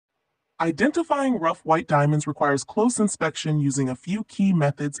Identifying rough white diamonds requires close inspection using a few key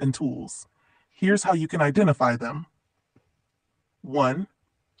methods and tools. Here's how you can identify them. 1.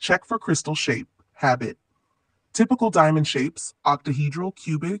 Check for crystal shape, habit. Typical diamond shapes, octahedral,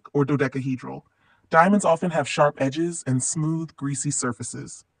 cubic, or dodecahedral. Diamonds often have sharp edges and smooth, greasy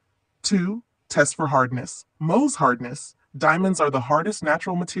surfaces. 2. Test for hardness. Mohs hardness. Diamonds are the hardest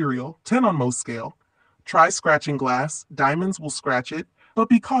natural material, 10 on Mohs scale. Try scratching glass. Diamonds will scratch it, but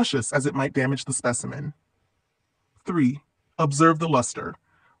be cautious as it might damage the specimen. 3. Observe the luster.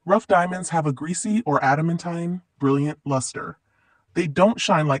 Rough diamonds have a greasy or adamantine, brilliant luster. They don't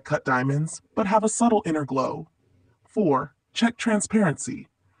shine like cut diamonds, but have a subtle inner glow. 4. Check transparency.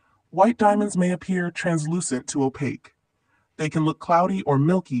 White diamonds may appear translucent to opaque. They can look cloudy or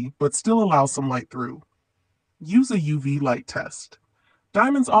milky, but still allow some light through. Use a UV light test.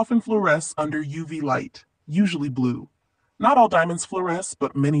 Diamonds often fluoresce under UV light, usually blue. Not all diamonds fluoresce,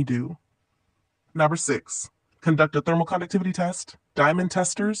 but many do. Number 6. Conduct a thermal conductivity test. Diamond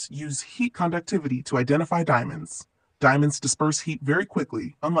testers use heat conductivity to identify diamonds. Diamonds disperse heat very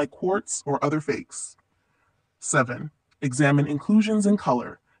quickly, unlike quartz or other fakes. 7. Examine inclusions and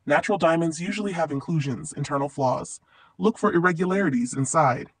color. Natural diamonds usually have inclusions, internal flaws. Look for irregularities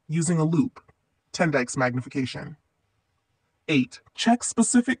inside, using a loupe, 10x magnification. 8. Check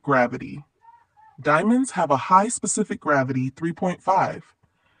specific gravity. Diamonds have a high specific gravity, 3.5.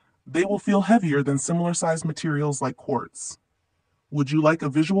 They will feel heavier than similar sized materials like quartz. Would you like a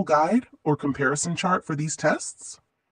visual guide or comparison chart for these tests?